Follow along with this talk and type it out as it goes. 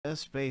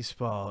Best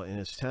Baseball, and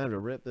it's time to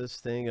rip this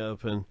thing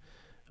open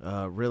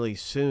really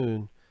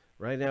soon.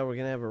 Right now we're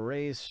going to have a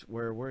race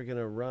where we're going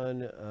to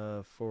run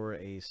for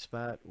a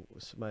spot.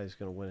 Somebody's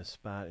going to win a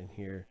spot in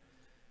here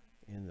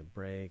in the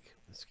break.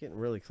 It's getting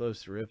really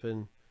close to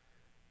ripping.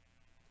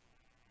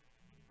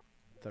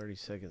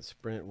 30-second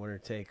sprint, winner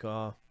take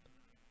all.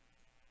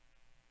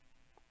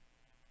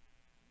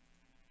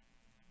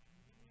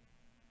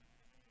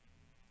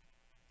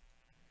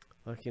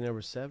 Lucky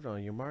number 7,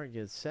 on your mark,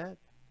 get set,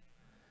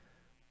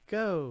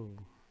 go.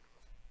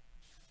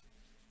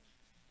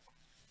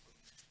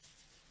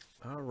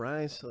 All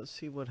right, so let's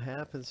see what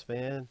happens,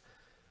 man.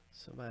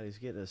 Somebody's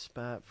getting a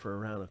spot for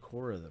around a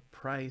quarter of the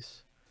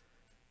price.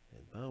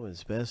 And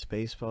Bowman's Best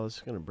Baseball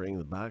is going to bring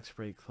the box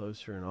break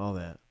closer and all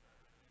that.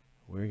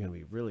 We're going to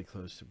be really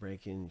close to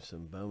breaking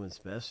some Bowman's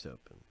Best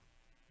open.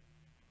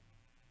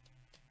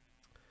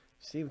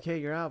 Stephen K,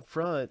 you're out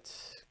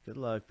front. Good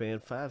luck, man.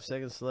 5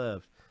 seconds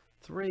left.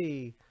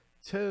 3,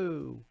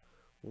 2,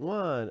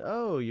 1.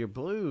 Oh, your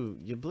blue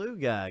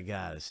guy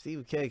got it.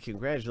 Stephen K,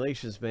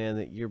 congratulations, man.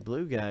 That your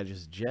blue guy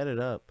just jetted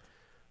up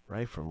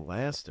right from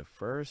last to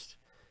first.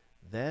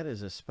 That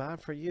is a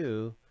spot for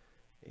you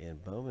in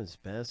Bowman's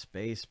Best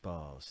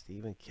Baseball.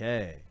 Stephen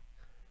K.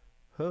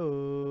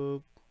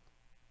 Hope.